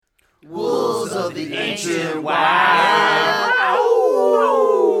of the ancient wild.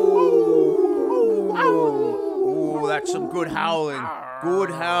 Ooh, that's some good howling.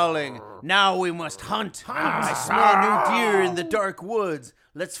 Good howling. Now we must hunt. I smell new deer in the dark woods.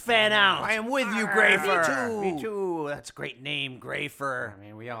 Let's fan out. I am with you, Gray Fur. Me too. That's a great name, Gray Fur. I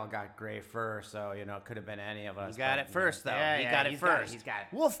mean, we all got gray fur, so, you know, it could have been any of us. You got it first, though. Yeah, he yeah, got it he's got it, first. he's got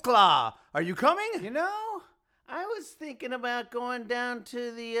it. Wolfclaw, are you coming? You know, I was thinking about going down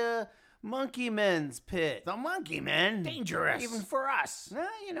to the Monkey Men's pit. The Monkey Men? Dangerous. Even for us.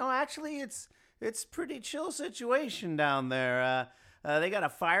 You know, actually, it's pretty chill situation down there. They got a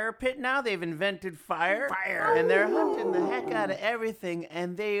fire pit now. They've invented fire. And they're hunting the heck out of everything,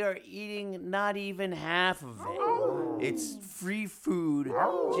 and they are eating not even half of it. It's free food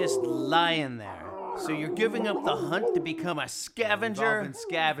just lying there. So you're giving up the hunt to become a scavenger? Involving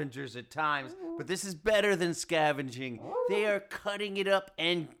scavengers at times, but this is better than scavenging. They are cutting it up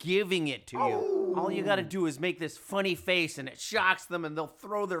and giving it to you. All you gotta do is make this funny face, and it shocks them, and they'll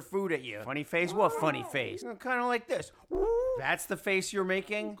throw their food at you. Funny face? What funny face? Kind of like this. That's the face you're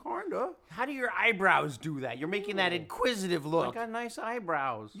making? Kinda. How do your eyebrows do that? You're making that inquisitive look. I got nice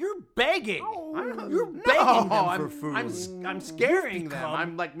eyebrows. You're begging. You're begging them for food. I'm scaring them.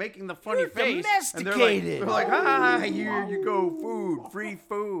 I'm like making the funny face. Domesticated. And they're like, here you go, food, free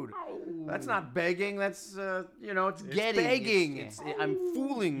food. That's not begging. That's it's getting. begging. I'm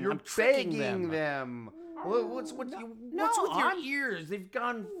fooling. I'm tricking them. What's with your ears? They've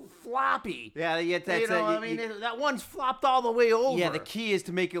gone floppy. Yeah, that's that one's flopped all the way over. Yeah, the key is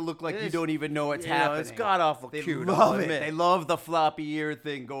to make it look like you don't even know what's happening. It's god-awful They cute. love it. They love the floppy ear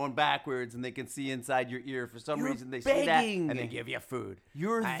thing going backwards, and they can see inside your ear. For some reason, they see that, and they give you food.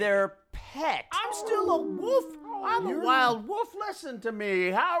 You're their pet. I'm still a wolf. I'm a wild wolf. Listen to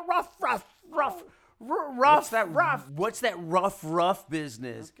me. How rough. What's that rough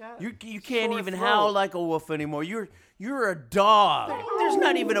business? You can't even howl like a wolf anymore. You're a dog. There's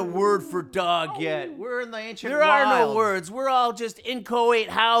not even a word for dog yet. We're in the ancient There wild. are no words. We're all just inchoate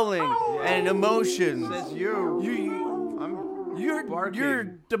howling and emotions. Says You're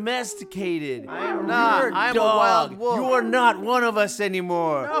domesticated. I am not. You're I'm a dog. wild wolf. You are not one of us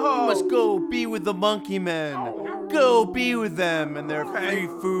anymore. No. You must go be with the Monkey Men. Go be with them and their free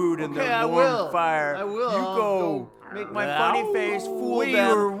food and their warm fire. I will. You I'll go. Make my funny face, fool We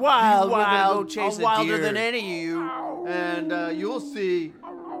them. were wild. You We're gonna wild. go chase I'm a wilder deer. than any of you. And you'll see.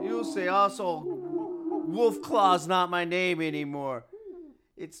 You'll see. Also, Wolfclaw's not my name anymore.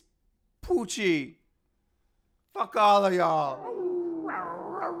 It's Poochie. Fuck all of y'all.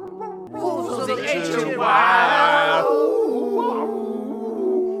 Wolves of the ancient wild.